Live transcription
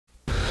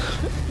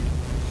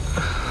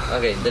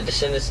Okay, the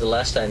Descendents, the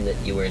last time that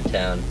you were in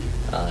town,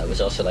 it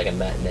was also like a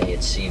matinee at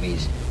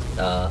CB's.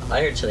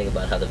 I heard something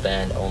about how the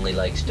band only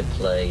likes to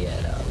play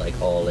at like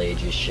all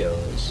ages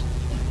shows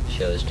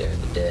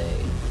during the day.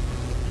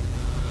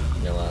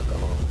 No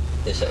alcohol.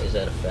 Is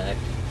that a fact?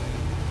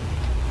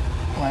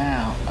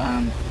 Wow.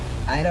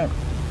 I don't.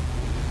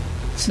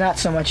 It's not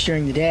so much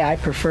during the day. I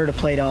prefer to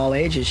play to all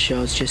ages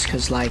shows just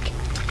because, like,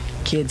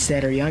 kids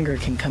that are younger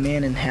can come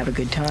in and have a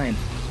good time.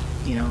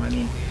 You know, I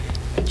mean,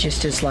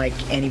 just as like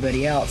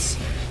anybody else.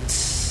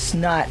 It's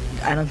not,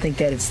 I don't think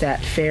that it's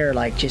that fair.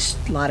 Like, just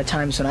a lot of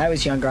times when I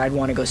was younger, I'd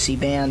want to go see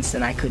bands,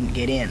 and I couldn't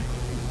get in.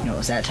 You know, it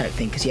was that type of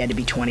thing because you had to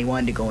be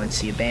 21 to go and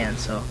see a band.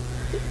 So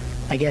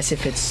I guess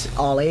if it's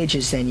all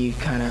ages, then you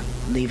kind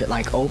of leave it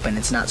like open.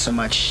 It's not so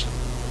much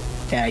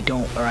that I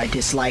don't or I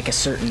dislike a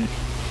certain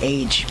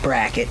age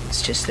bracket.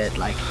 It's just that,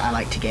 like, I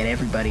like to get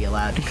everybody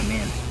allowed to come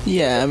in.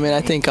 Yeah, I mean,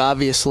 I think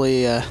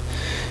obviously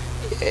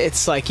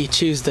it's like you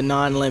choose the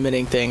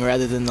non-limiting thing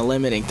rather than the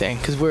limiting thing,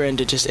 because we're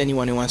into just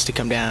anyone who wants to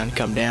come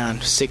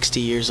down, 60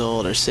 years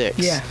old or 6.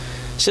 Yeah.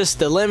 It's just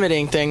the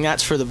limiting thing,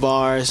 that's for the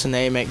bars, and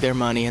they make their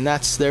money, and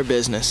that's their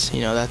business.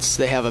 You know,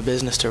 they have a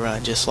business to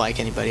run just like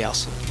anybody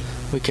else.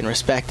 We can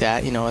respect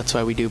that, you know, that's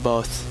why we do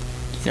both,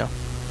 you know.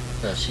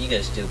 No, so you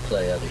guys do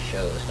play other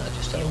shows, not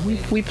just all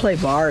ages. We play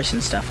bars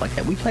and stuff like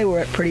that. We play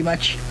pretty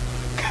much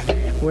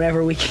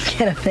wherever we can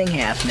get a thing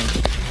happening.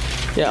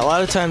 Yeah, a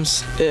lot of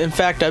times, in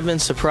fact, I've been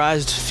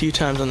surprised a few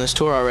times on this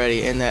tour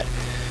already in that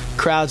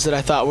crowds that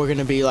I thought were going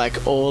to be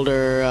like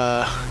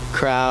older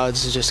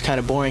crowds, just kind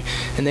of boring,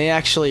 and they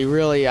actually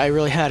I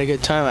really had a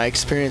good time. I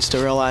experienced a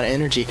real lot of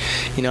energy.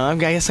 You know, I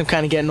guess I'm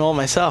kind of getting old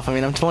myself. I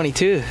mean, I'm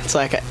 22. It's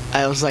like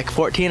I was like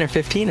 14 or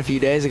 15 a few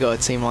days ago,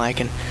 it seemed like,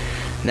 and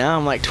now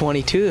I'm like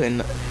 22,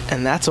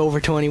 and that's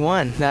over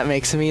 21. That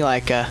makes me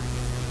like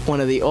one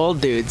of the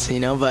old dudes,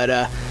 you know,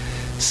 but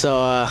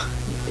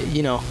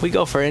you know, we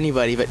go for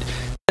anybody, but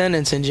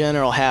Descendents in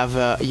general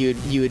have,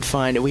 you would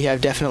find we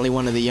have definitely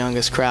one of the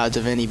youngest crowds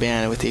of any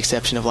band, with the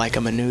exception of like a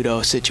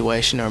Menudo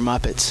situation or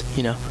Muppets,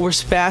 you know. We're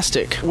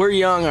spastic. We're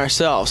young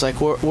ourselves. Like,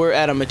 we're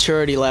at a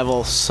maturity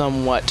level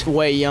somewhat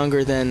way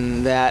younger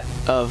than that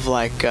of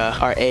like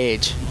our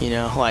age, you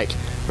know, like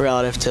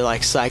relative to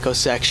like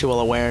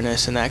psychosexual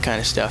awareness and that kind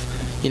of stuff.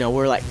 You know,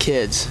 we're like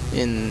kids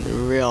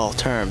in real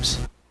terms.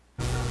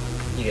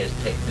 You guys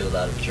do a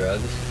lot of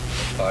drugs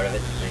as part of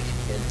it that makes you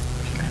kids?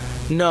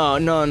 No.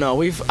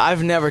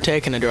 I've never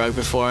taken a drug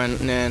before,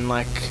 and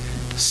like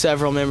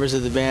several members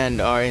of the band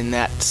are in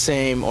that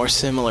same or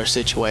similar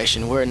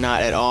situation. We're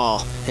not at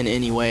all in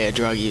any way a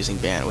drug-using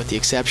band, with the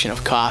exception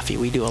of coffee.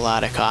 We do a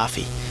lot of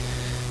coffee,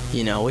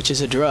 you know, which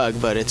is a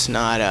drug, but it's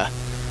not a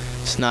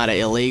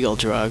illegal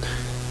drug,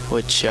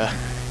 which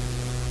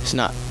it's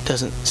not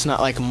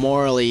like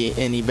morally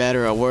any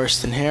better or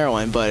worse than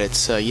heroin, but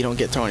it's you don't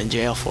get thrown in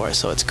jail for it,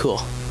 so it's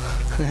cool.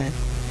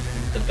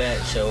 The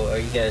band. So, are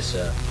you guys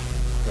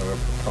we're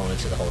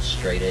proponents of the whole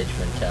straight edge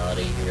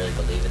mentality? You really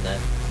believe in that?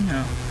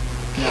 No.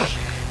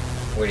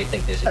 Where do you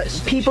think there's a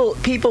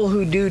distinction? People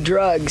who do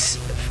drugs,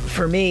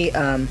 for me,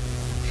 I'm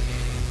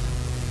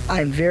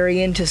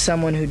very into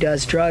someone who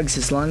does drugs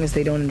as long as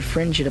they don't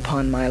infringe it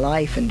upon my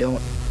life and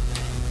don't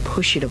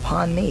push it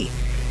upon me.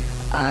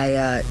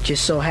 I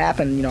just so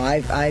happen, you know,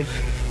 I've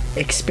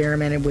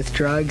experimented with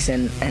drugs,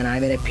 and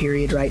I'm in a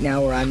period right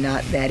now where I'm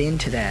not that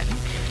into that.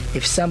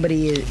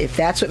 If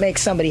that's what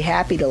makes somebody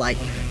happy to like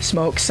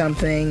smoke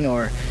something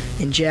or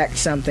inject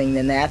something,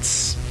 then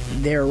that's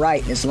their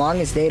right. And as long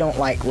as they don't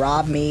like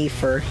rob me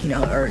for, you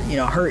know, or, you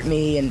know, hurt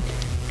me and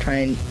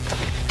trying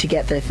to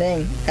get their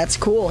thing, that's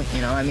cool. You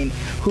know, I mean,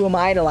 who am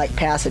I to like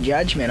pass a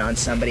judgment on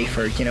somebody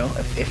for, you know,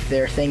 if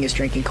their thing is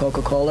drinking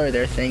Coca-Cola or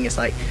their thing is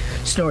like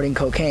snorting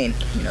cocaine?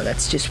 You know,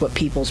 that's just what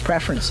people's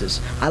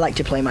preferences. I like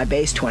to play my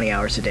bass 20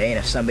 hours a day, and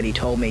if somebody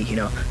told me, you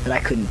know, that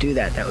I couldn't do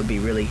that, that would be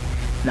really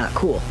not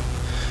cool.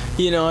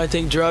 You know, I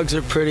think drugs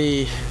are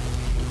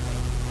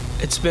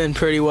it's been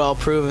pretty well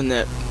proven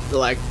that,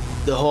 like,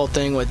 the whole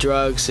thing with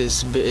drugs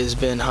has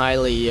been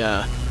highly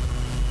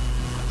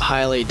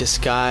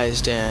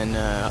disguised and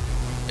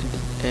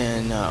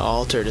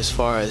altered as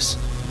far as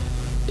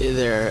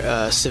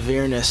their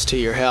severeness to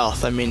your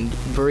health. I mean,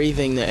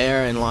 breathing the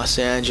air in Los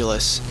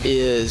Angeles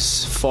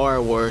is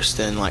far worse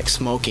than like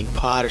smoking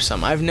pot or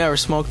something. I've never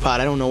smoked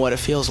pot. I don't know what it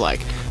feels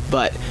like,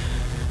 but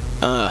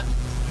I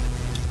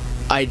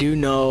do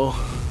know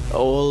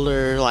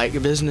older like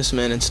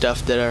businessmen and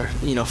stuff that are,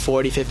 you know,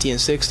 40, 50,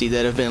 and 60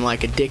 that have been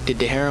like addicted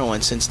to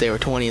heroin since they were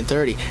 20 and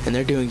 30, and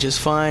they're doing just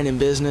fine in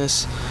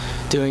business,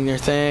 doing their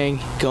thing,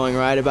 going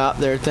right about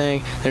their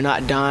thing. They're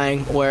not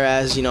dying,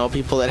 whereas, you know,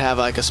 people that have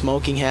like a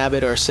smoking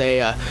habit or say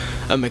a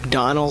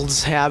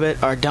McDonald's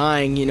habit are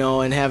dying, you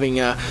know, and having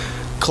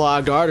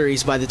clogged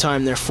arteries by the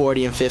time they're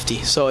 40 and 50.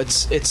 So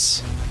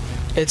it's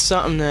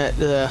something that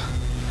the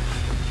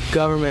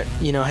government,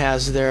 you know,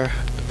 has their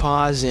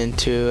paws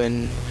into,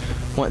 and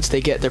once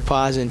they get their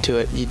paws into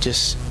it, you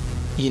just,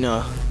 you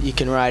know, you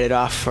can write it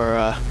off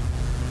for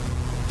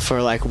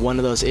like one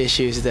of those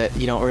issues that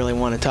you don't really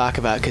want to talk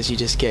about because you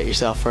just get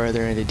yourself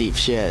further into deep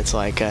shit. It's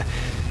like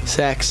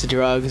sex,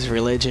 drugs,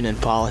 religion,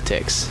 and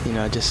politics.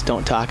 Just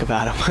don't talk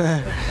about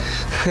them.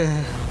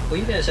 Well,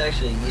 you guys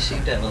you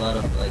seem to have a lot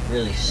of like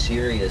really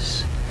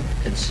serious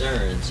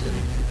concerns and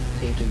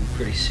seem to be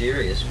pretty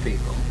serious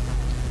people.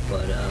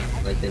 But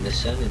like the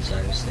Descendents,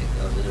 I was thinking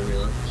of as a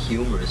real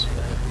humorous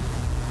band.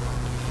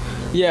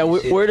 Yeah,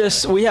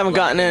 we haven't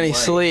gotten any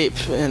sleep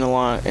in a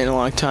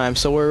long time,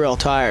 so we're real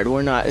tired.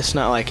 It's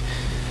not like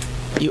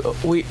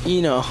we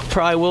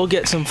probably will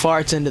get some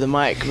farts into the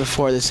mic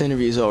before this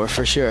interview's over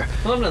for sure.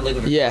 Well, I'm not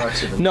looking for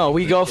farts in the mic. No,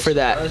 we go for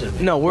that.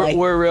 No,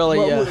 we're really.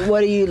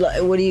 What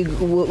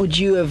would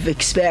you have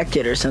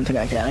expected or something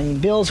like that? I mean,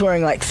 Bill's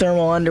wearing like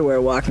thermal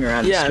underwear walking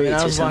around the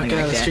streets. I was walking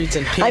around the streets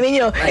in pink. I mean,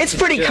 it's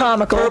pretty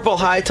comical. Purple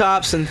high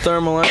tops and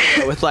thermal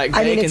underwear with like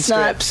bacon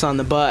strips on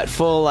the butt,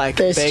 full like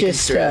bacon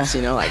strips.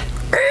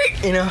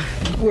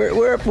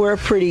 We're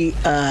pretty.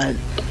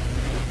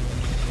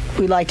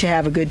 We like to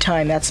have a good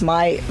time. That's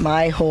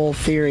my whole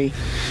theory.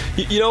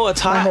 You know what's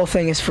hot? My whole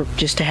thing is for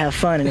just to have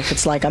fun, and if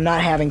it's like I'm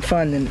not having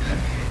fun, then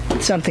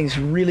something's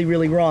really,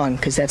 really wrong.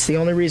 Because that's the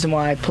only reason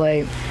why I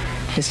play,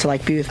 is to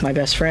like be with my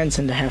best friends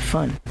and to have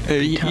fun.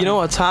 You know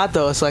what's hot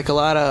though? It's like a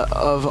lot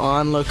of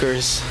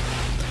onlookers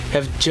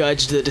have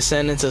judged the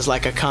Descendents as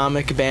like a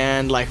comic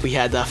band. Like we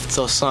had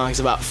those songs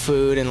about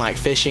food and like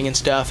fishing and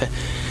stuff.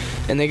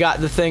 And they got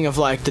the thing of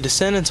like the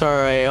Descendants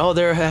they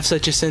have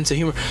such a sense of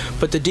humor.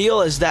 But the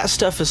deal is that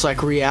stuff is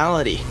like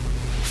reality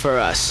for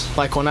us.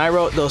 Like when I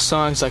wrote those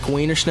songs like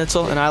Wiener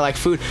Schnitzel and I Like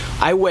Food,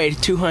 I weighed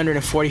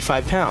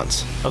 245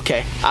 pounds.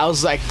 Okay, I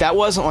was like, that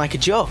wasn't like a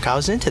joke. I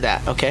was into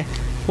that. Okay,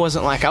 I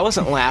wasn't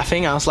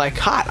laughing. I was like,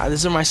 hot.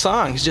 These are my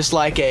songs. Just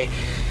like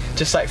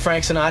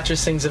Frank Sinatra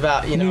sings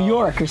about New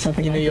York or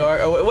something. New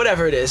York or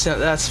whatever it is.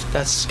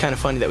 That's kind of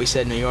funny that we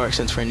said New York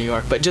since we're in New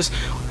York. But just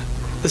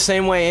the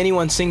same way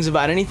anyone sings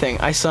about anything,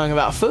 I sung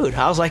about food.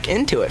 I was like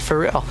into it for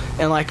real.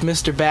 And like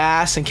Mr.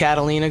 Bass and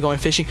Catalina going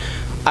fishing.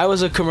 I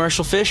was a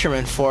commercial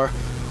fisherman for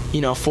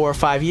 4 or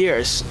 5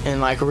 years,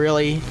 and like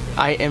really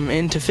I am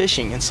into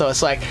fishing. And so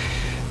it's like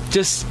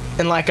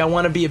and like I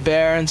want to be a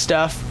bear and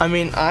stuff. I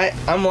mean,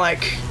 I'm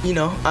like,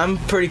 I'm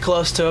pretty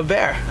close to a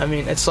bear. I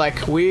mean, it's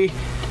like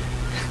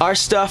our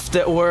stuff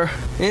that we're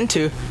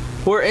into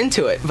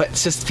it, but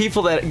it's just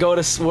people that go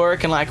to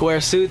work and like wear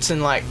suits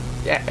and like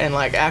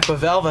aqua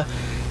velva,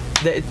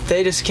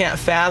 they just can't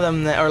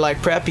fathom that, or like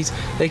preppies,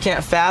 they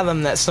can't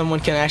fathom that someone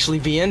can actually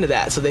be into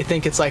that, so they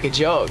think it's like a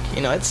joke.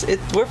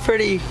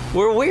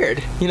 We're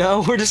weird,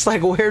 we're just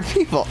like weird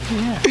people.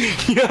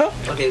 Yeah.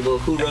 Okay, well,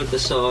 who wrote the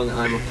song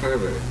I'm a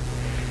Pervert?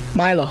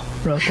 Milo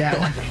wrote that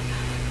one.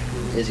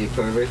 Is he a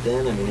pervert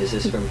then? I mean, is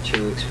this from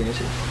true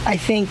experiences? I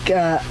think,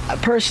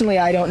 personally,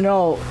 I don't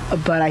know,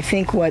 but I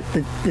think what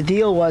the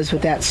deal was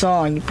with that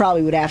song, you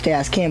probably would have to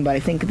ask him, but I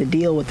think the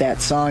deal with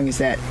that song is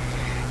that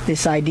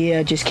this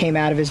idea just came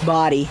out of his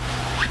body,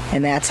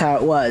 and that's how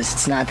it was.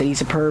 It's not that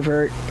he's a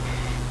pervert.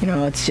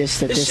 It's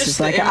just that this is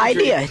like an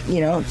idea.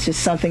 It's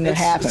just something that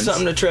happens. It's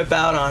something to trip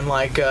out on,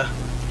 like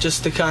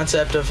just the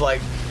concept of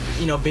like,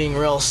 being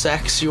real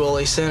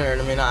sexually centered.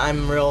 I mean,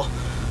 I'm real.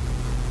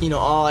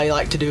 All I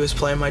like to do is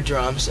play my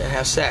drums and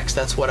have sex.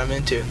 That's what I'm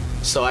into.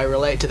 So I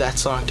relate to that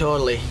song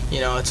totally.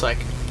 It's like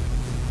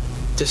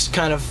just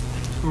kind of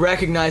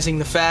recognizing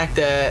the fact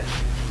that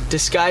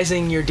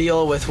disguising your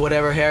deal with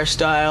whatever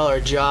hairstyle or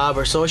job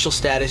or social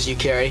status you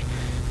carry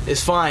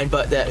is fine,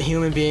 but that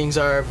human beings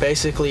are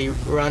basically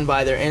run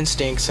by their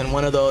instincts, and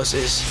one of those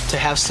is to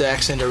have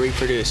sex and to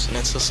reproduce. And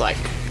it's just like,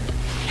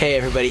 hey,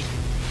 everybody,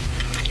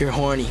 you're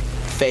horny.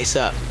 Face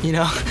up,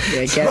 Yeah,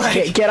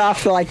 get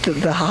off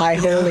the high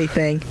holy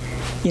thing.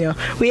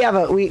 We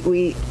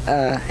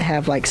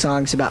have like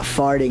songs about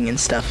farting and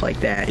stuff like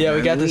that. Yeah,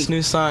 we got this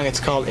new song.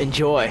 It's called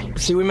Enjoy.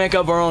 See, we make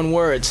up our own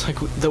words. Like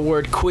the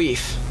word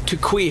queef. To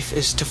queef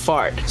is to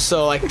fart.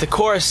 So like the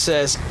chorus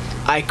says,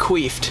 I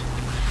queefed.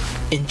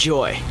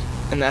 Enjoy.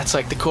 And that's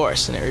like the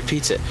chorus, and it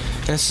repeats it.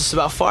 And it's just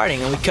about farting,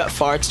 and we cut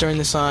farts during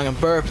the song and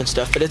burp and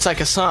stuff, but it's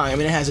like a song. I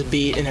mean, it has a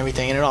beat and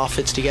everything, and it all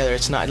fits together.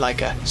 It's not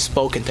like a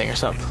spoken thing or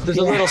something. There's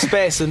a little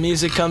space. The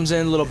music comes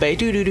in, a little bass,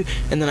 doo-doo-doo,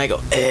 and then I go,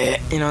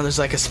 there's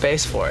like a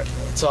space for it.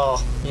 It's all,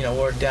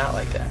 worked out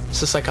like that. It's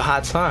just like a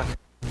hot song.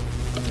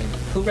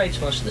 Who writes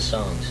most of the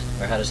songs,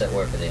 or how does that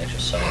work with the actual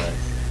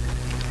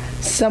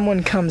songwriter?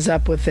 Someone comes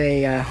up with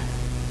a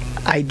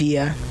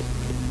idea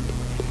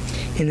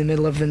in the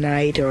middle of the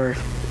night, or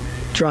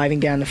driving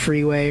down the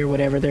freeway, or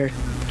whatever their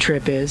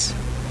trip is,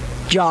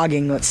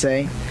 jogging, let's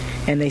say,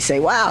 and they say,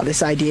 wow,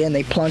 this idea, and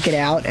they plunk it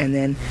out, and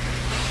then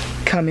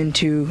come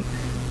into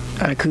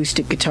an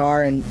acoustic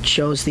guitar and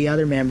shows the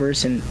other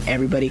members, and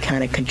everybody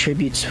kind of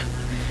contributes.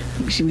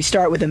 We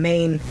start with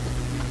a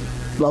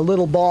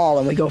little ball,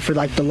 and we go for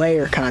like the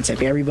layer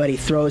concept. Everybody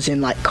throws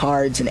in like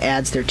cards and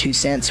adds their 2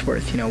 cents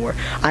worth, where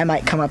I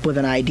might come up with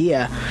an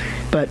idea,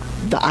 but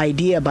the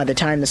idea by the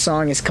time the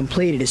song is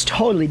completed is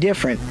totally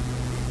different,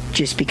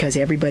 just because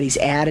everybody's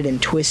added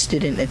and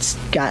twisted, and it's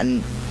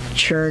gotten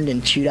churned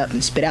and chewed up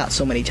and spit out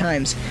so many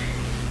times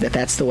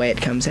that's the way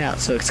it comes out.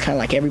 So it's kind of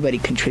like everybody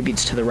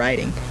contributes to the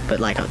writing, but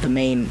like the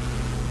main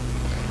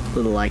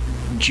little like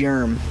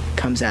germ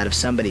comes out of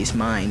somebody's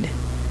mind.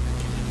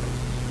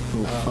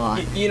 Little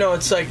thought. You know,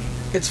 it's like,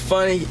 it's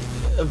funny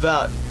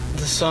about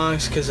the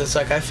songs, because it's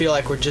like I feel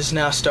like we're just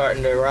now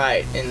starting to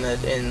write in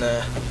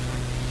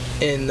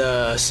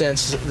the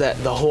sense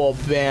that the whole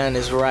band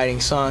is writing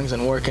songs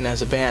and working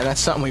as a band.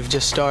 That's something we've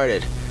just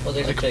started. Well,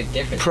 there's a big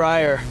difference.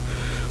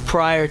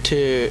 Prior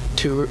to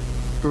the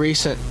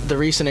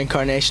recent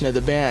incarnation of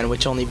the band,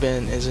 which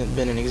hasn't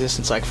been in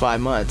existence like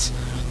 5 months.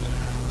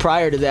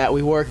 Prior to that,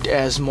 we worked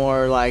as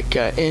more like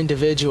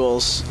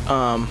individuals,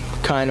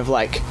 kind of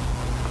like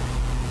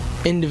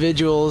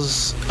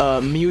individuals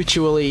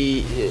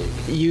mutually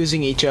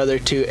using each other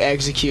to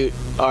execute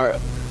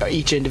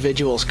each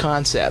individual's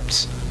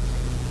concepts,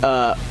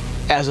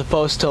 as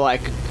opposed to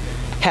like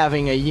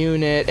having a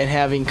unit and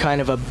having kind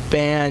of a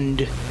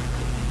band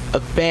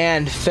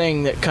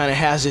thing that kind of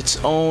has its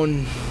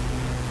own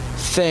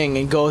thing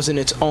and goes in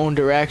its own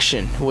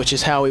direction, which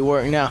is how we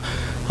work now.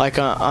 Like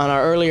on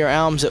our earlier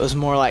albums, it was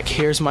more like,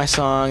 here's my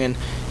song and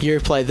you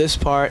play this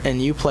part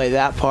and you play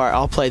that part,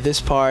 I'll play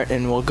this part,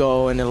 and we'll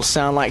go and it'll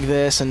sound like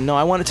this, and no,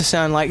 I want it to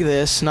sound like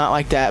this, not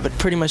like that, but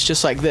pretty much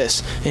just like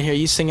this, and here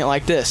you sing it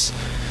like this.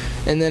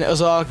 And then it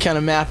was all kind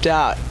of mapped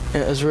out,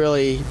 and it was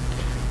really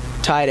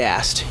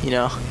tight-assed, you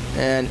know.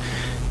 And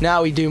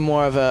now we do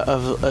more of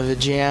a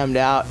jammed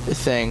out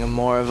thing,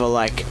 more of a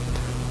like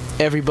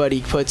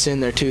everybody puts in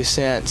their 2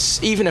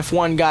 cents. Even if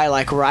one guy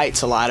like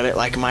writes a lot of it,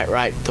 like I might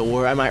write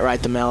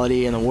the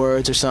melody and the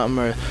words or something,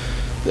 or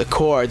the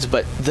chords,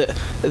 but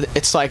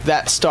it's like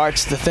that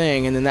starts the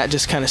thing, and then that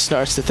just kind of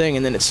starts the thing,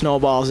 and then it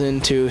snowballs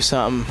into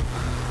something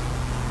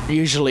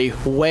usually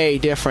way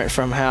different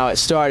from how it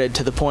started,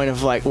 to the point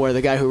of like where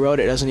the guy who wrote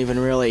it doesn't even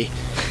really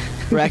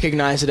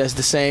recognize it as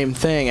the same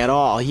thing at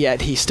all,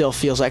 yet he still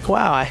feels like,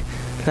 wow,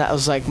 that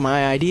was like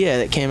my idea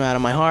that came out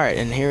of my heart,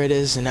 and here it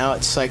is, and now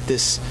it's like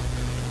this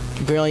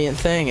brilliant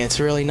thing. It's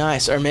really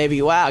nice. Or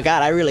maybe, wow,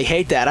 God, I really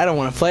hate that, I don't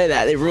want to play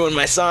that, they ruined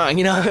my song.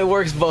 You know, it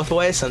works both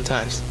ways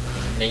sometimes.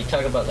 Now you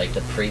talk about like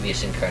the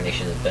previous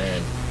incarnation of the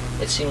band.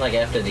 It seemed like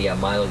after the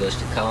Milo Goes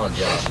to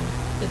College album,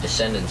 the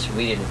Descendents,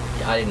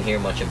 I didn't hear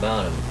much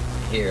about them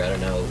here. I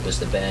don't know, was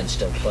the band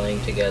still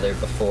playing together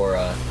before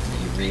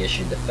you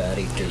reissued the Fat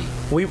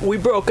EP? We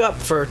broke up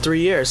for 3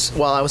 years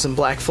while I was in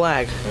Black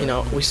Flag. You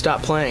know, we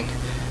stopped playing,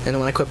 and then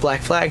when I quit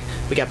Black Flag,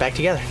 we got back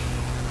together.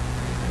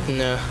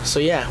 And so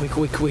yeah,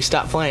 we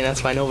stopped playing.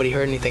 That's why nobody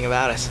heard anything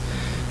about us.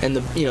 And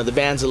the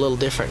band's a little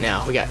different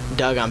now. We got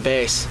Doug on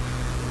bass,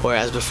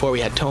 whereas before we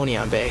had Tony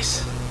on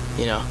bass.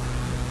 You know,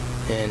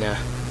 and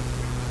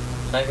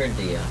I heard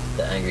the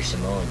Angry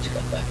Samoans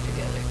got back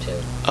together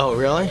too. Oh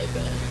really?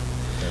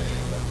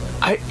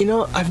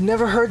 I've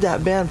never heard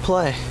that band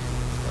play.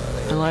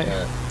 Really,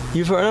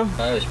 you've heard them?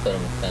 I always put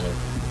them kind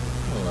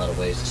of in a lot of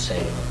ways the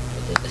same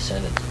with the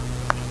Descendants.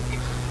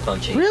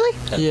 Punchy. Really?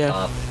 Kind of Yeah.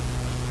 pop.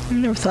 I've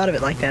never thought of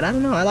it like that. I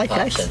don't know. I like Pop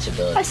that.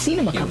 sensibility, I've seen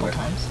them a couple humor.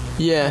 times.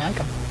 Yeah. I like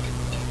them.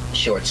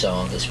 Short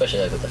songs,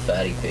 especially like with the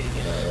Fat EP, you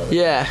know.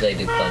 Yeah. They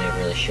do plenty of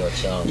really short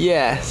songs.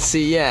 Yeah,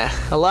 see, yeah.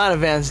 A lot of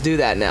bands do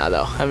that now,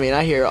 though. I mean,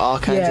 I hear all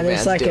kinds of bands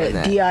there's like doing a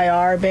that.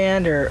 DIR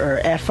band or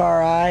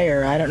FRI,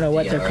 or I don't know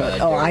what they're DRI,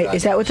 called.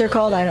 Is that what they're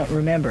called? yeah. I don't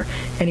remember.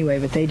 Anyway,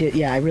 but they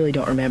did, I really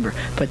don't remember.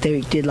 But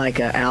they did like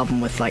an album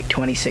with like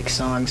 26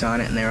 songs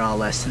on it, and they're all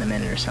less than a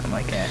minute or something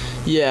like that.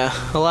 Yeah,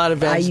 a lot of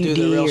bands do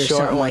the IUD real or short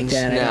something like ones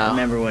that. I now. don't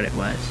remember what it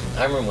was.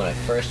 I remember when I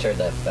first heard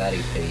that Fat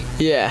EP.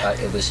 Yeah.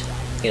 It was,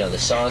 the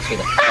songs were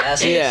the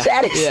fastest Yeah.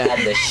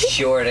 and the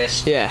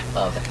shortest Yeah.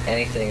 of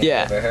anything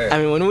Yeah. I've ever heard. I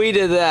mean, when we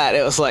did that,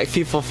 it was like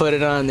people put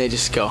it on and they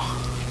just go,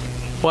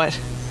 what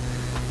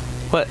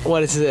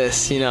is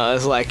this? You know,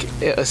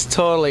 it was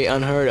totally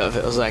unheard of.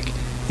 It was like,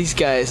 these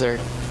guys are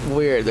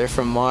weird. They're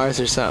from Mars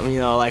or something,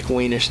 like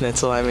Wiener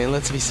Schnitzel. I mean,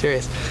 let's be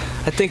serious.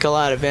 I think a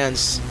lot of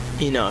bands,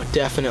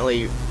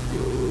 definitely,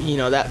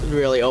 that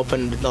really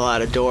opened a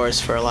lot of doors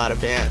for a lot of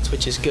bands,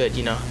 which is good,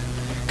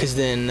 because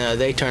then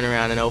they turn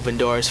around and open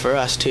doors for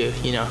us too.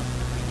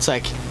 It's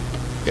like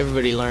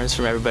everybody learns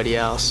from everybody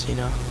else.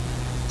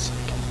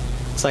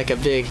 It's like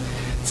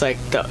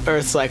the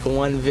Earth's like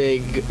one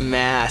big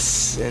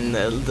mass, and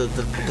the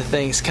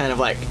things kind of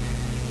like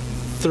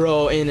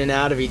throw in and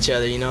out of each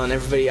other, and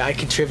I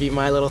contribute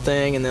my little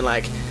thing, and then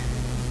like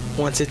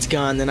once it's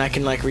gone, then I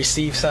can like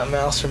receive something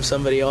else from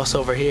somebody else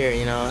over here.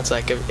 It's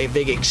like a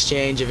big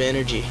exchange of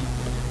energy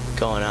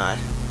going on.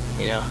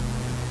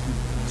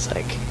 It's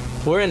like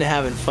we're into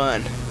having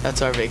fun.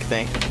 That's our big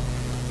thing.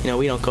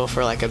 We don't go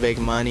for like a big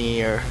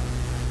money or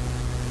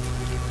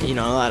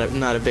not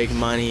a big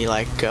money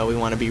like we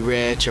want to be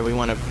rich or we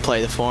want to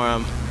play the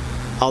Forum.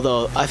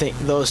 Although I think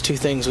those two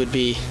things would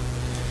be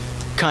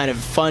kind of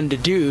fun to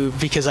do,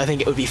 because I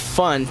think it would be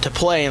fun to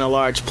play in a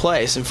large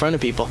place in front of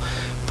people,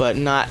 but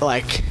not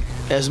like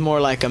as more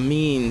like a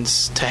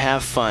means to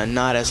have fun,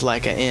 not as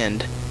like an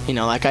end.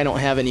 Like I don't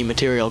have any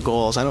material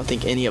goals. I don't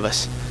think any of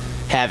us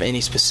have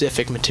any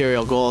specific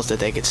material goals that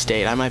they could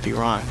state. I might be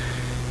wrong.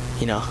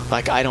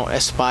 Like I don't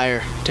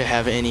aspire to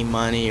have any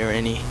money or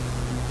any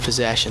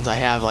possessions. I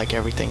have like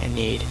everything I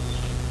need,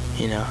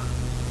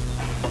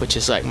 which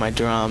is like my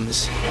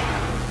drums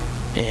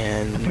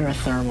and A pair of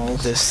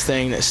thermals. this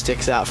thing that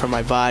sticks out from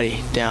my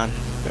body down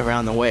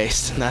around the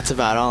waist, and that's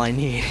about all I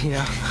need, you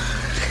know.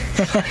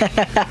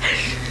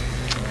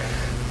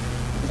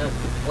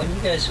 When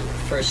you guys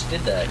first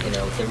did that, you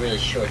know, with the really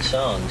short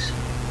songs,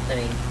 I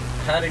mean,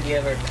 how did you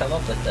ever come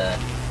up with that?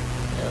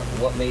 You know,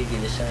 what made you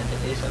decide to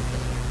do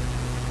something?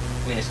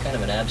 I mean, it's kind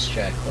of an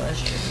abstract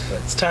question,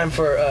 but It's time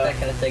for that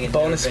kind of thing had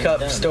bonus never been cup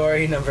done.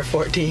 story number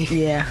 14.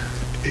 Yeah.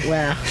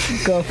 Wow.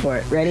 Go for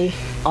it. Ready?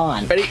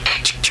 On. Ready?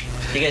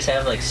 Do you guys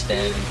have like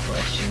standing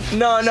questions?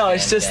 No,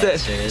 it's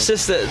Standing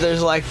just that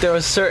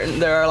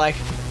there are like,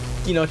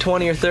 you know,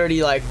 20 or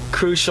 30 like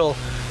crucial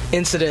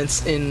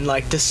incidents in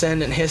like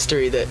Descendant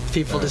history that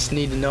people just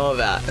need to know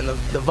about, and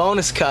the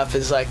bonus cup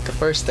is like the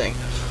first thing.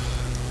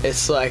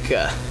 It's like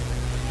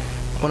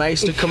when I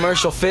used to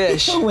commercial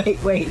fish. Wait.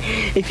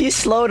 If you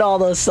slowed all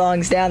those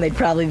songs down, they'd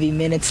probably be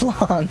minutes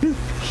long.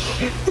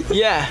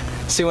 Yeah.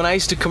 See, when I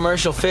used to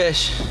commercial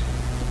fish,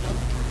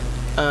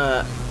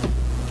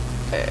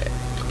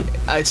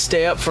 I'd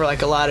stay up for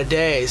like a lot of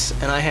days,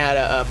 and I had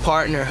a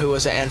partner who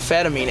was an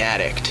amphetamine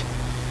addict,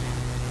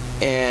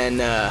 and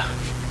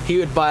he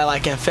would buy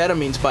like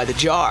amphetamines by the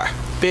jar,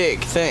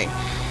 big thing.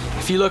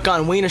 If you look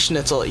on Wiener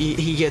Schnitzel,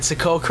 he gets a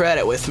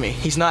co-credit with me.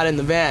 He's not in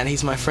the band.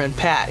 He's my friend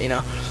Pat, you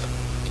know.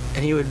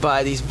 And he would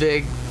buy these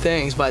big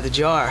things by the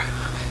jar,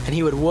 and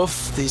he would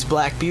woof these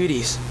black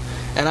beauties,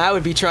 and I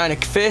would be trying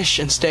to fish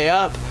and stay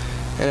up,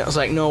 and it was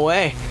like, no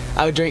way.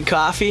 I would drink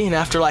coffee, and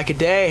after like a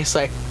day, it's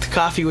like the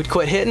coffee would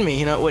quit hitting me,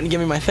 you know, it wouldn't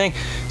give me my thing.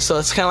 So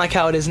it's kind of like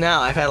how it is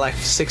now. I've had like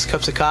 6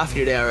 cups of coffee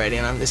today already,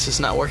 and this is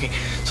not working,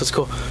 so it's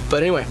cool.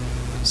 But anyway,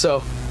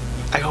 so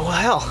I go, well,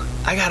 hell,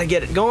 I gotta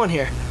get it going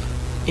here,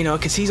 you know,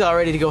 because he's all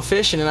ready to go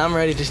fishing, and I'm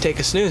ready to take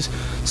a snooze.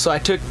 So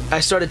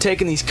I started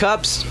taking these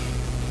cups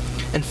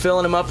and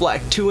filling them up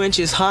like 2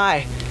 inches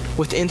high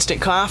with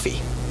instant coffee.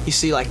 You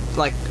see, like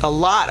a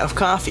lot of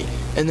coffee,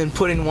 and then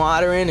putting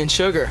water in and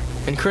sugar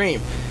and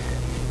cream.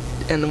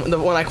 And when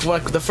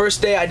the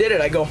first day I did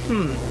it, I go,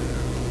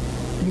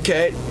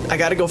 okay, I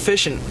gotta go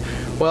fishing.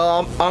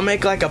 Well, I'll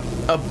make like a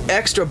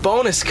extra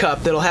bonus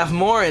cup that'll have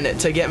more in it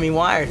to get me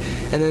wired.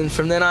 And then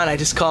from then on, I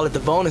just called it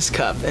the bonus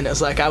cup. And it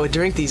was like I would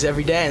drink these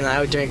every day, and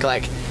I would drink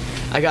like,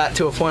 I got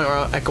to a point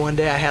where like one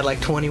day I had like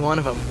 21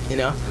 of them, you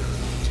know?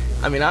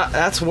 I mean,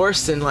 that's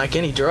worse than like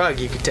any drug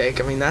you could take.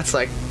 I mean, that's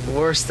like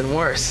worse than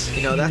worse.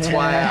 You know, that's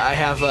why I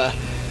have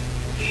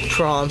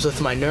problems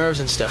with my nerves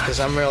and stuff, because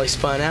I'm really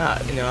spun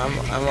out. You know,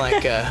 I'm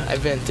like,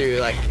 I've been through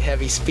like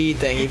heavy speed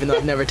thing, even though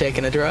I've never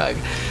taken a drug.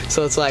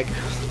 So it's like,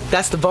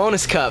 that's the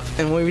bonus cup.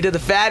 And when we did the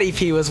Fat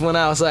EP was when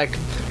I was like,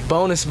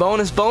 bonus.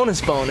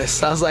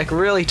 I was like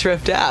really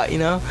tripped out, you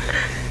know?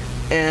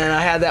 And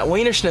I had that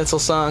Wiener Schnitzel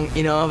song,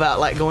 you know,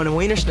 about like going to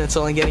Wiener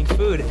Schnitzel and getting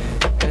food.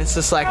 And it's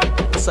just like,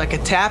 it's like a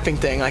tapping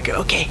thing, like,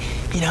 okay,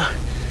 you know,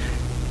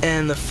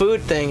 and the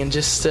food thing, and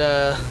just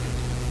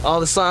all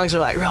the songs are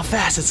like real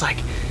fast. It's like,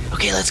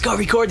 okay, let's go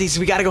record these.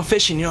 We gotta go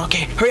fishing, you know,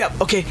 okay, hurry up,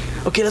 okay,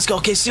 let's go,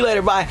 okay, see you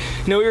later, bye.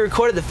 You know, we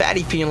recorded the Fat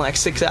EP in like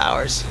 6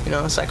 hours, you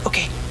know, it's like,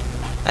 okay.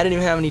 I didn't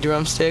even have any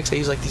drumsticks. I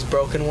used like these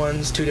broken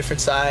ones, 2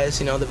 different sizes,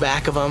 you know, the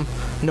back of them.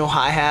 No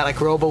hi-hat, like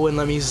Robo wouldn't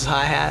let me use his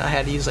hi-hat. I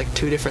had to use like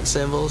 2 different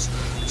cymbals,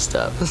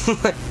 stuff.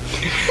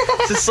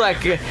 It's just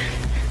like,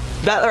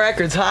 that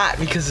record's hot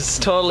because it's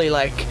totally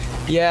like,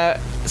 yeah,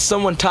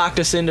 someone talked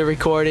us into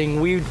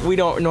recording. We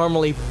don't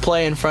normally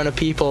play in front of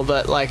people,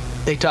 but like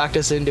they talked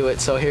us into it,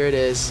 so here it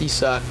is. You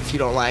suck if you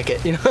don't like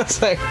it. You know,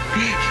 it's like,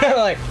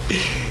 like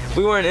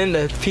we weren't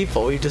into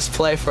people. We just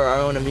play for our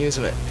own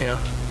amusement. You know,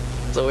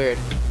 it's so weird.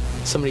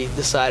 Somebody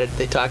decided,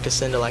 they talked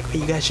us into like, hey,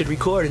 you guys should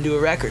record and do a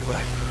record. We're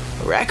like,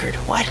 a record?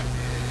 What?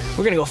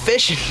 We're gonna go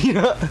fishing. You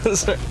know,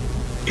 it's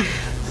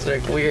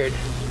like weird.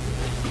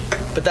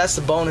 But that's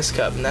the bonus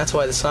cup, and that's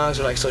why the songs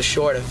are like so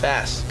short and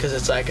fast, because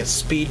it's like a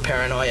speed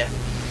paranoia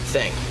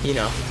thing, you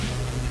know.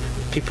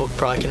 People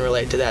probably can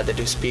relate to that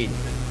do speed.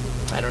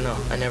 I don't know.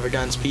 I never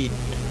done speed.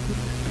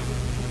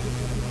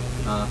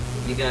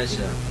 You guys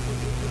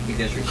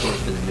record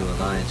for the New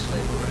Alliance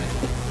label,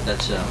 right?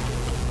 That's the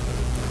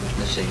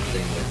same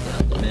thing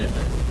with the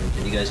Minutemen.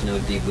 Did you guys know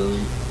D.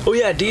 Boone? Oh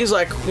yeah, D's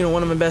like, you know,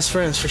 one of my best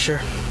friends for sure.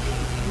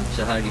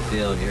 So how did you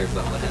feel when you heard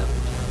about what happened?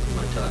 You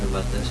mind talking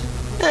about this?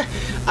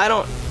 I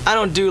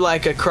don't do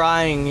like a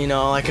crying, you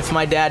know, like if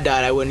my dad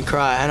died, I wouldn't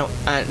cry.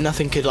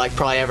 Nothing could like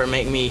probably ever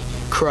make me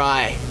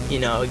cry, you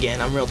know,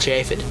 again. I'm real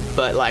chafed.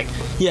 But like,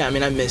 yeah, I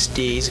mean, I miss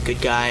D. He's a good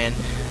guy, and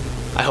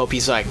I hope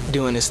he's like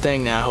doing his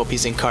thing now. I hope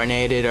he's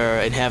incarnated or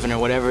in heaven or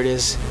whatever it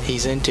is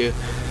he's into.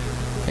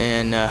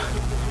 And,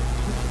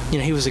 you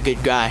know, he was a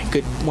good guy,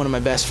 one of my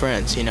best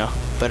friends, you know.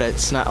 But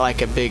it's not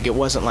like it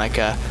wasn't like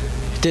it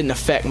didn't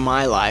affect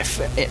my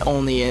life.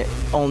 Only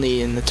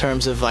in the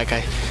terms of like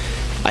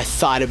I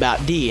thought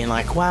about D and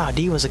like, wow,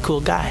 D was a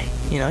cool guy.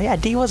 You know, yeah,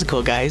 D was a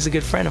cool guy. He's a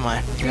good friend of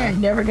mine. Yeah, you're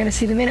never gonna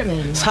see the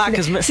Minutemen. It's hot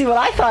because see, what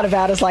I thought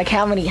about is like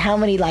how many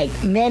like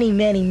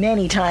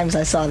many times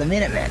I saw the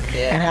Minutemen,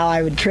 and how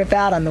I would trip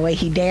out on the way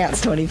he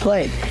danced when he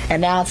played.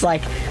 And now it's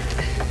like,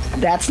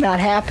 That's not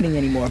happening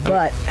anymore.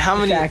 But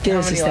the fact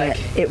is that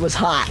like, it was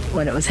hot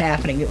when it was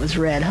happening. It was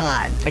red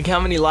hot. Like, how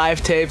many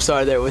live tapes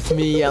are there with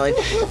me yelling,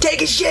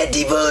 "Take a shit,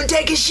 D-Boon,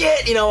 take a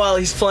shit," while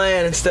he's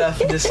playing and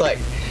stuff, and just like,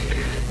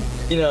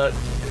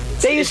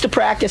 They used to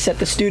practice at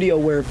the studio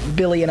where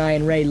Billy and I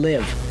and Ray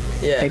live.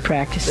 Yeah. They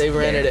practiced. They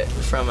rented it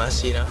from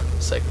us,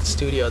 It's like the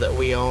studio that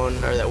we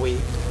own or that we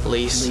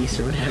lease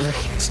or whatever.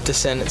 It's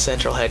Descendents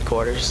Central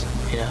headquarters,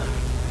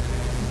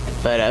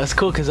 But it was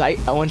cool because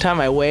one time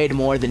I weighed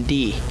more than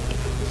D.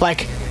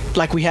 Like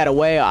we had a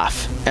weigh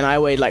off, and I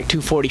weighed like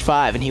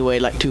 245 and he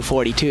weighed like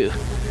 242.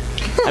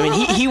 I mean,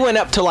 he went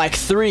up to like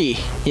 3,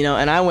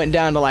 and I went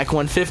down to like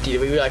 150.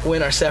 We like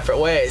went our separate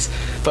ways.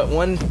 But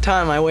one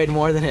time I weighed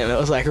more than him. It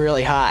was like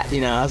really hot,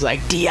 I was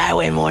like, "D, I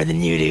weigh more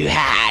than you do."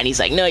 Ha! And he's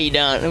like, "No, you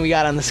don't." And we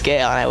got on the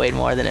scale, and I weighed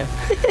more than him.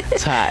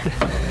 It's hot.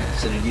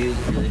 So did you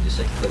really just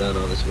like put on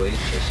all this weight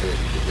just so that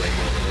you could weigh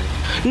more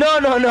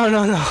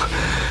than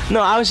him?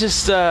 No, I was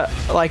just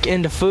like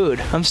into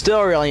food. I'm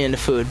still really into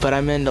food, but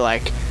I'm into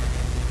like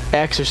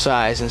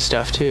exercise and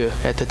stuff too.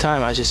 At the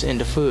time I was just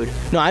into food.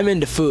 No, I'm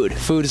into food.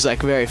 Food is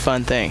like a very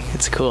fun thing.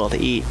 It's cool to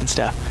eat and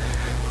stuff.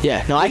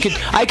 Yeah, no, I could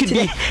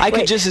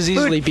just as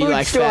easily be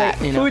like story, fat,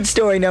 Food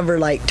story number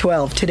like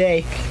 12.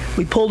 Today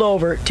we pulled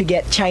over to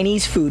get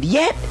Chinese food.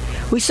 Yet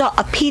we saw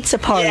a pizza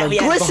parlor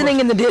glistening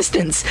in the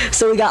distance.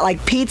 So we got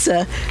like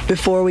pizza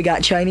before we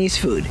got Chinese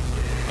food.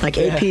 Like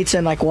ate pizza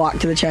and like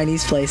walked to the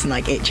Chinese place and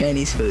like ate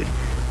Chinese food.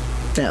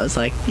 That was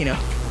like,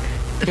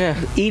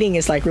 eating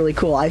is like really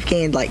cool. I've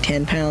gained like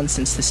 10 pounds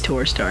since this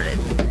tour started,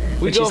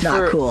 which is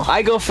not cool.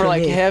 I go for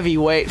like me. Heavy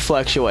weight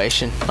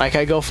fluctuation. Like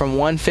I go from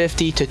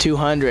 150 to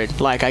 200.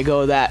 Like I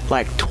go that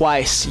like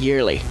twice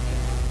yearly.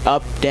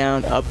 Up,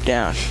 down, all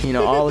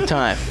the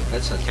time.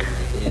 That's not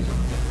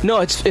healthy.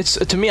 No, it's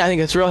to me I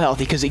think it's real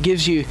healthy because it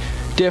gives you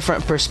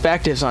different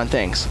perspectives on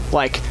things.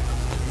 Like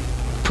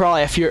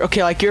probably if you're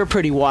like you're a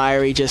pretty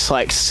wiry, just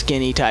like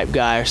skinny type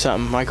guy or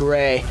something. Like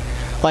Ray.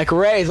 Like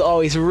Ray's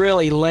always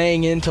really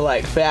laying into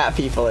like fat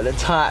people, and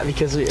it's hot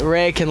because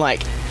Ray can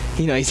like,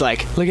 he's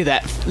like, look at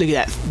that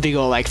big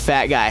old like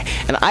fat guy,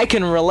 and I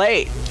can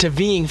relate to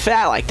being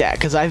fat like that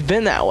because I've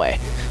been that way.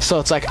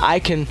 So it's like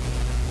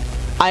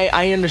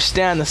I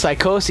understand the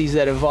psychoses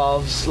that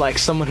involves like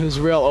someone who's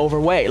real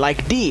overweight,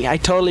 like D. I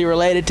totally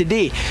related to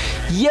D.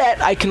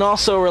 Yet I can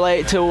also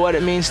relate to what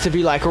it means to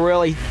be like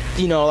really,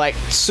 like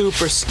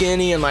super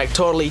skinny and like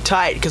totally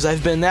tight because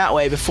I've been that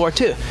way before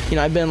too.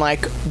 I've been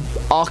like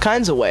all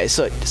kinds of ways.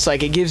 So it's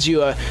like it gives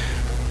you a,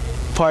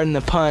 pardon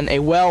the pun, a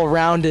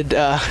well-rounded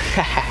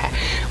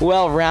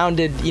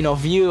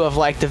view of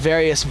like the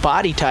various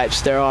body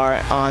types there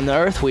are on the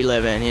earth we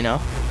live in,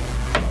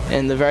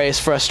 and the various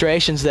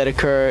frustrations that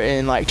occur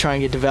in like trying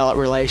to develop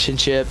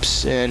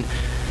relationships and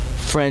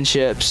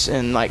friendships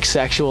and like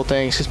sexual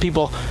things, because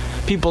people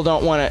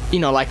don't want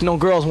to, like no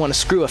girls want to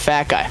screw a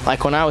fat guy.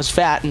 Like when I was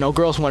fat, no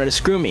girls wanted to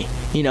screw me.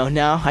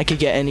 Now I could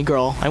get any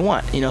girl I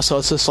want. So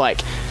it's just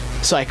like,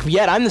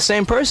 yet I'm the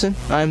same person.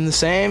 I'm the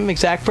same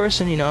exact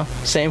person.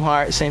 Same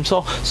heart, same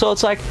soul. So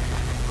it's like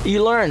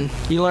you learn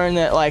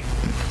that like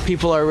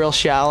people are real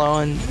shallow,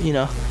 and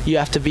you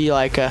have to be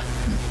like a,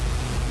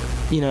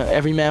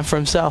 every man for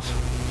himself.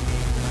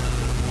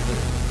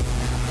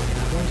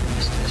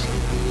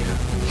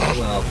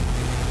 Well,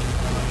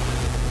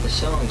 the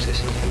songs, they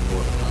seem to be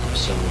more pop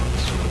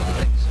songs,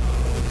 melodic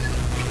songs.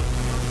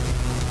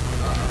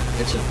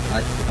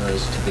 I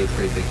suppose to be a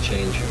pretty big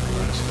change from the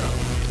last album.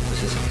 Was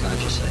this a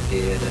conscious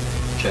idea to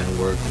try and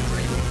work and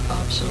write more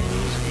pop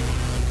songs?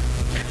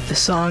 The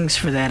songs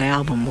for that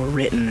album were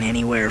written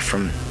anywhere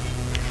from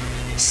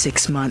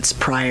 6 months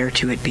prior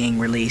to it being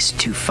released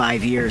to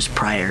 5 years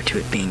prior to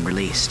it being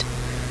released.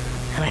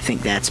 And I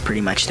think that's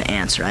pretty much the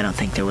answer. I don't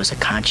think there was a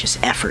conscious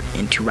effort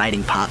into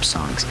writing pop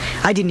songs.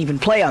 I didn't even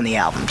play on the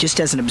album, just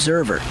as an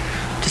observer.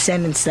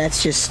 Descendents,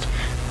 that's just,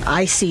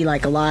 I see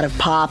like a lot of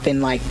pop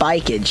in like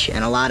Bikeage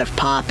and a lot of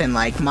pop in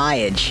like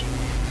Myage,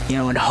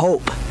 and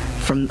Hope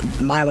from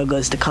Milo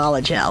Goes to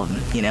College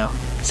album,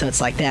 So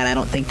it's like that. I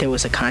don't think there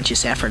was a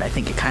conscious effort. I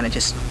think it kind of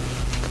just,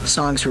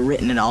 songs were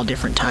written in all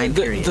different time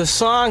periods. The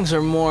songs are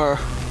a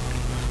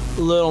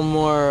little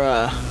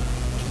more,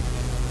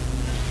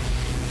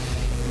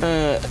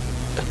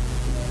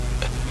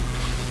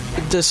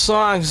 the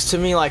songs, to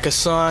me, like a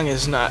song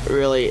is not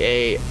really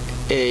a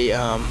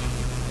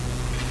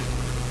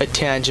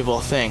tangible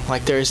thing.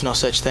 Like there is no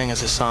such thing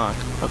as a song,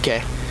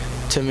 okay?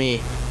 To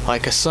me,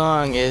 like a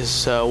song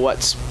is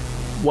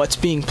what's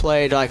being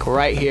played like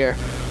right here,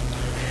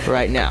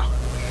 right now.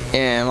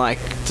 And like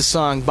the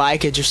song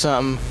Bikeage or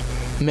something,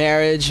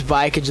 Marriage,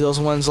 Bikeage, those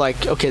ones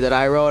like, okay, that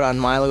I wrote on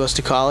Milo Goes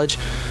to College,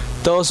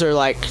 those are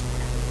like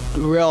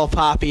real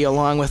poppy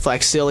along with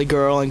like Silly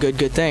Girl and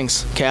Good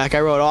Things. Okay, like I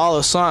wrote all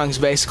those songs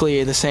basically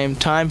in the same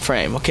time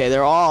frame. Okay,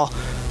 they're all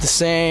the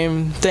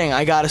same thing.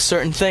 I got a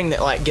certain thing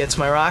that like gets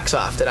my rocks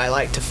off that I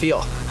like to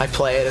feel. I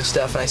play it and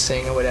stuff and I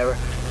sing or whatever.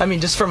 I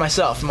mean, just for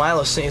myself.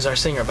 Milo is our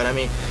singer, but I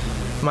mean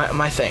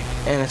my thing.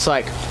 And it's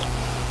like,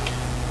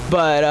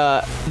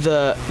 but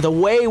the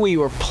way we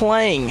were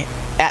playing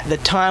at the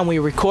time we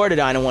recorded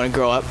I Don't Want to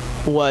Grow Up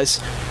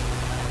was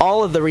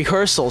all of the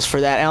rehearsals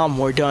for that album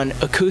were done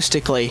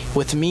acoustically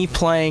with me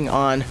playing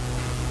on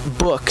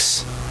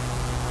books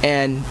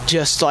and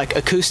just like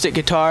acoustic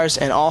guitars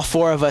and all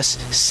four of us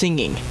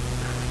singing,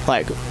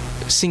 like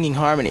singing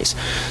harmonies.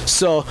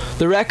 So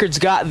the record's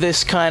got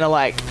this kind of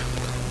like,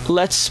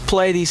 let's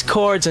play these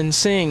chords and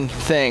sing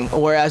thing,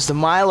 whereas the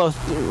Milo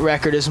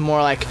record is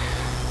more like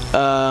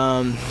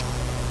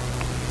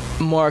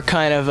more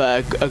kind of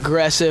a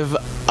aggressive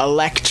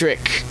electric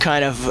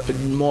kind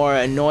of more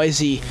a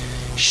noisy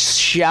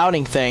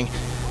shouting thing,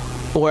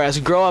 whereas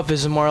Grow Up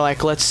is more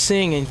like let's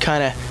sing and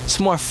kind of it's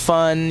more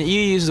fun. You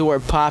use the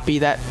word poppy,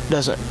 that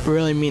doesn't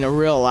really mean a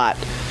real lot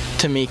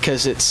to me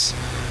because it's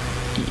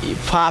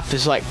pop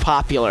is like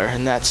popular,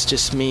 and that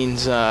just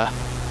means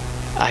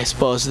I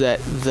suppose that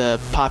the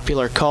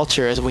popular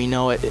culture as we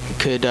know it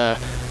could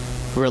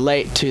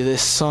relate to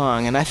this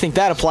song, and I think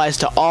that applies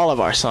to all of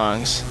our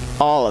songs,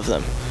 all of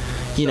them,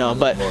 you know,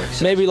 but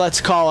maybe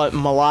let's call it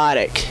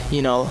melodic,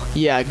 you know.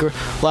 Yeah,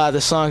 a lot of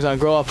the songs on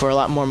Grow Up are a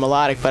lot more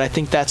melodic, but I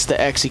think that's the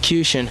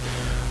execution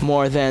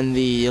more than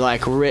the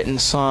like written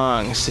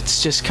songs.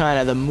 It's just kind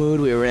of the mood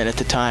we were in at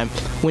the time.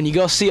 When you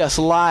go see us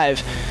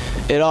live,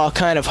 it all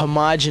kind of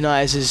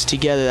homogenizes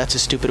together. That's a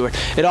stupid word.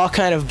 It all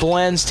kind of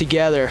blends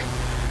together,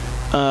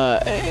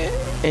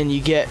 and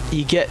you get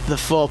the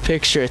full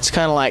picture. It's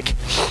kind of like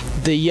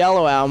the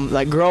Yellow album,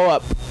 like Grow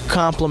Up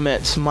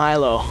complements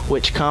Milo,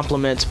 which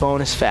complements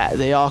Bonus Fat.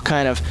 They all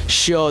kind of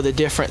show the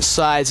different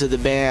sides of the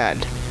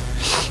band.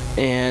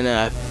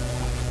 And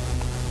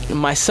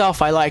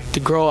myself, I like the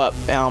Grow Up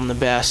album the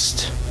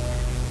best,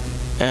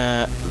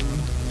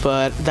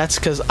 but that's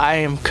because I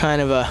am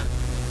kind of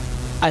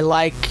I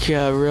like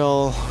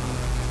real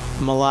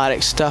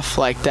melodic stuff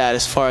like that,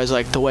 as far as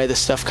like the way the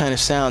stuff kind of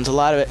sounds. A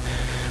lot of it,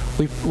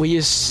 we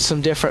used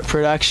some different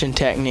production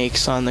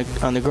techniques on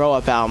the Grow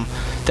Up album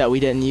that we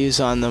didn't use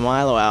on the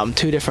Milo album.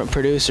 Two different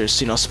producers,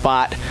 you know.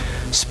 Spot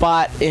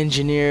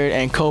engineered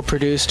and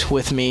co-produced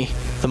with me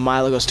the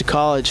Milo Goes to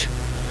College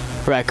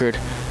record,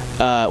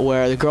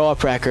 where the Grow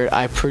Up record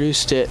I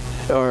produced it,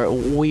 or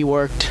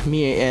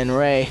me and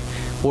Ray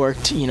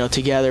worked, you know,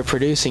 together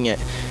producing it,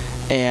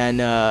 and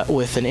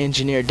with an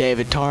engineer,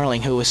 David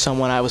Tarling, who was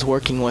someone I was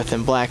working with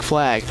in Black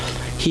Flag.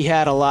 He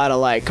had a lot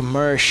of like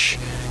Mersh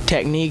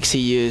techniques he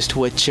used,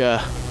 which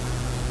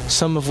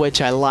some of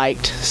which I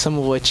liked, some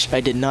of which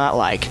I did not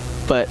like.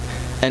 But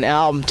an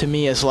album to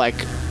me is like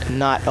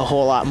not a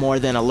whole lot more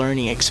than a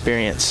learning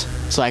experience.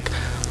 It's like,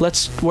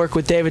 let's work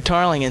with David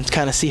Tarling and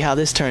kind of see how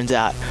this turns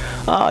out.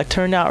 Oh, it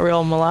turned out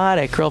real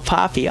melodic, real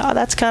poppy. Oh,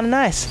 that's kind of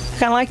nice. I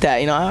kind of like that.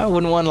 You know, I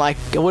wouldn't want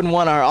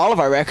all of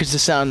our records to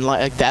sound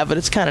like that, but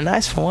it's kind of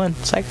nice for one.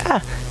 It's like,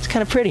 it's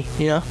kind of pretty,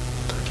 you know.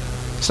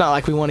 It's not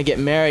like we want to get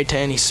married to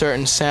any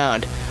certain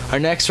sound. Our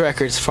next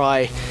record's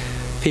probably,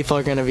 people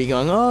are going to be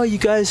going, oh, you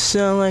guys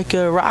sound like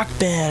a rock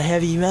band,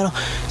 heavy metal.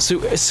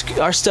 So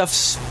our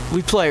stuff's,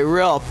 we play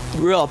real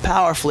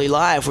powerfully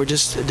live. We're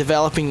just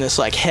developing this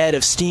like head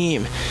of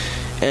steam.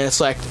 And it's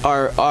like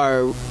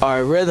our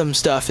rhythm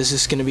stuff is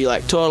just going to be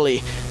like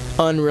totally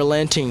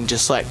unrelenting,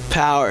 just like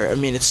power. I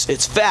mean,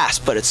 it's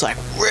fast, but it's like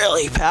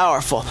really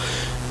powerful.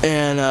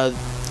 And a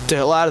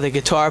lot of the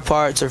guitar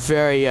parts are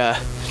very,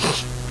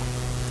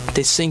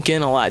 they sink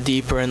in a lot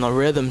deeper in the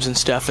rhythms and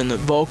stuff. And the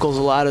vocals,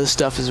 a lot of the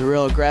stuff is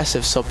real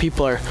aggressive. So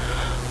people are,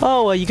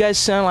 oh, well, you guys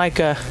sound like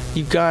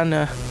you've gone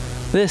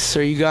this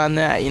or you've gone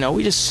that. You know,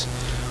 we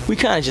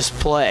kind of just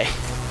play.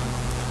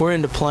 We're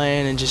into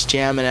playing and just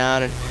jamming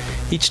out, and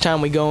each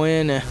time we go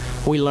in,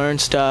 we learn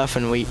stuff,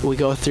 and we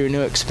go through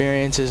new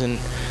experiences. And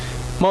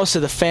most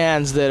of the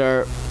fans that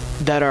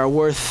are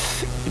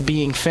worth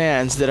being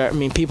fans,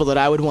 people that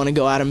I would want to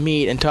go out and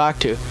meet and talk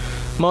to,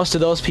 most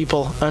of those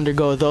people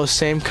undergo those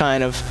same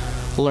kind of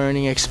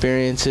learning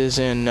experiences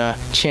and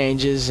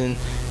changes, and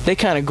they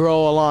kind of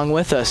grow along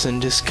with us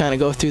and just kind of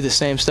go through the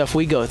same stuff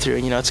we go through.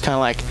 You know, it's kind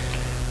of like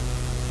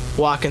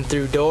walking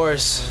through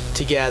doors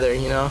together,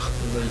 you know.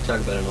 When you talk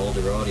about an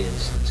older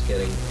audience that's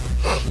getting,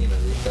 you know,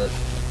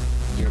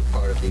 you're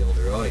part of the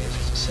older audience.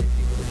 It's the same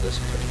people who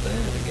listen to the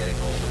band are getting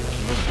older.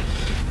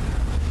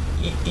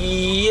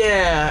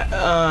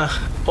 Yeah,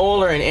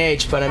 older in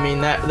age, but I mean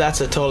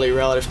that's a totally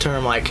relative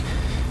term. Like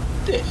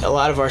a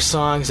lot of our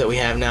songs that we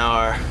have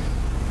now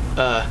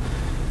are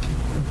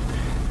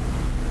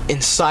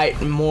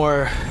incite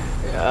more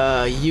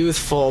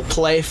youthful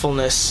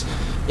playfulness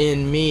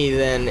in me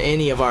than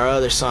any of our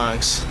other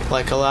songs.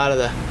 Like a lot of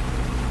the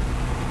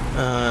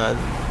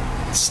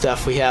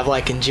stuff we have,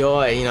 like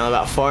Enjoy, you know,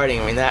 about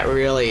farting. I mean, that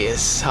really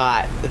is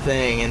hot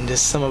thing. And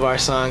just some of our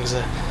songs,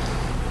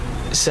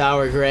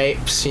 Sour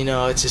Grapes, you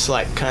know, it's just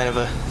like kind of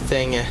a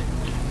thing.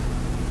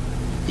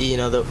 You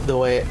know, the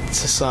way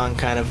it's a song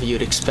kind of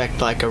you'd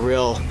expect like a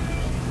real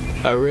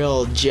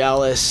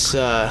jealous,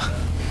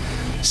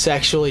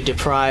 sexually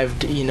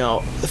deprived, you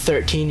know,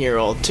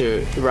 13-year-old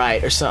to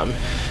write or something.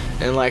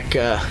 And like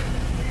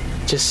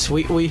just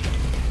we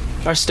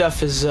our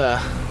stuff is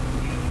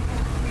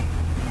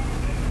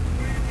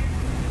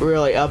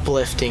really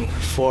uplifting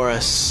for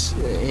us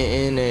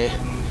in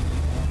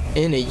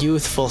in a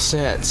youthful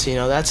sense. You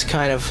know, that's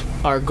kind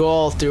of our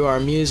goal through our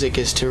music,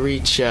 is to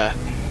reach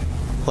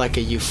like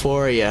a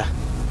euphoria,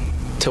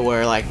 to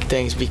where like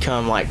things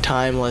become like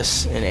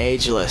timeless and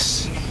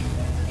ageless.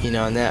 You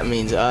know, and that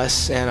means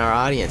us and our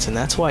audience, and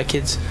that's why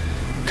kids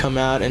come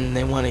out and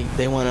they want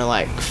to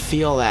like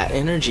feel that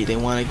energy. They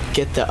want to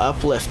get the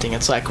uplifting.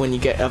 It's like when you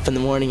get up in the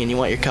morning and you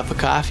want your cup of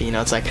coffee. You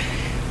know, it's like,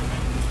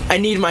 I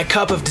need my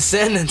cup of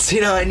Descendents.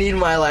 You know, I need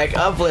my like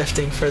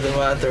uplifting for the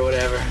month or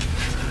whatever.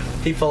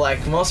 People,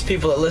 like most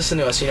people that listen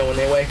to us, you know, when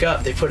they wake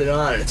up, they put it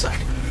on and it's like,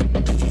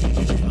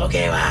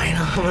 okay, wow, you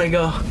know, I'm gonna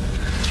go.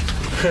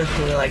 I'm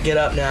gonna like get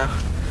up now.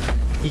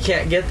 You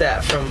can't get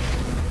that from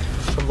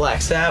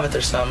Black Sabbath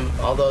or something,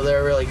 although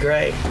they're really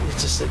great.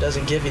 It's just, it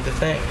doesn't give you the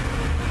thing.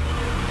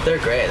 They're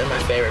great. They're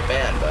my favorite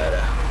band, but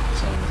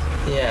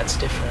yeah, it's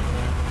different.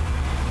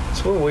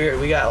 So we're weird.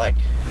 We got like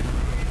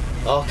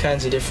all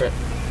kinds of different,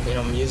 you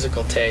know,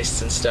 musical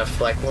tastes and stuff.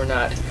 Like we're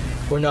not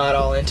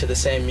all into the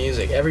same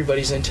music.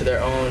 Everybody's into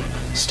their own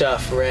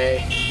stuff.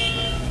 Ray,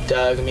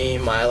 Doug, me,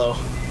 Milo.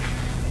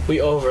 We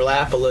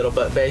overlap a little,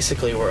 but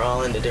basically we're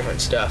all into different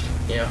stuff.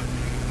 You know.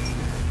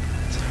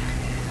 It's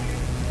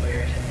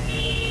weird.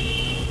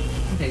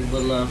 Okay,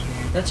 well,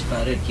 that's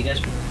about it. You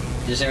guys,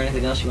 is there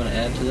anything else you want to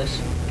add to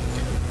this?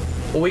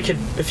 Well, we could,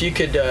 if you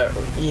could,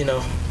 you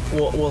know,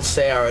 we'll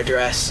say our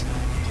address,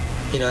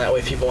 you know, that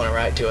way people want to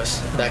write to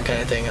us, that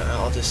kind of thing.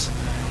 I'll just,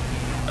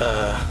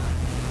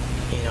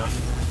 you know,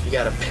 if you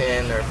got a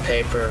pen or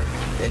paper,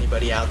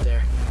 anybody out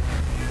there,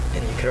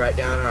 and you could write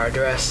down our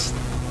address.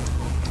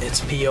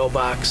 It's P.O.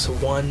 Box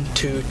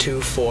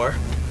 1224,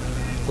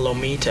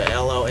 Lomita,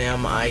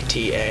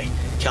 Lomita,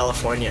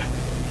 California,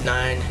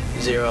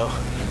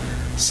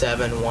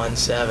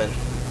 90717.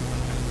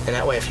 And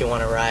that way, if you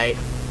want to write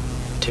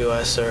to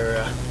us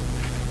or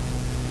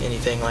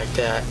anything like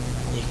that,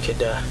 you could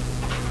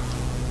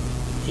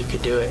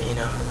do it, you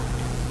know.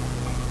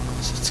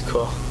 It's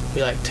cool.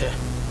 We like to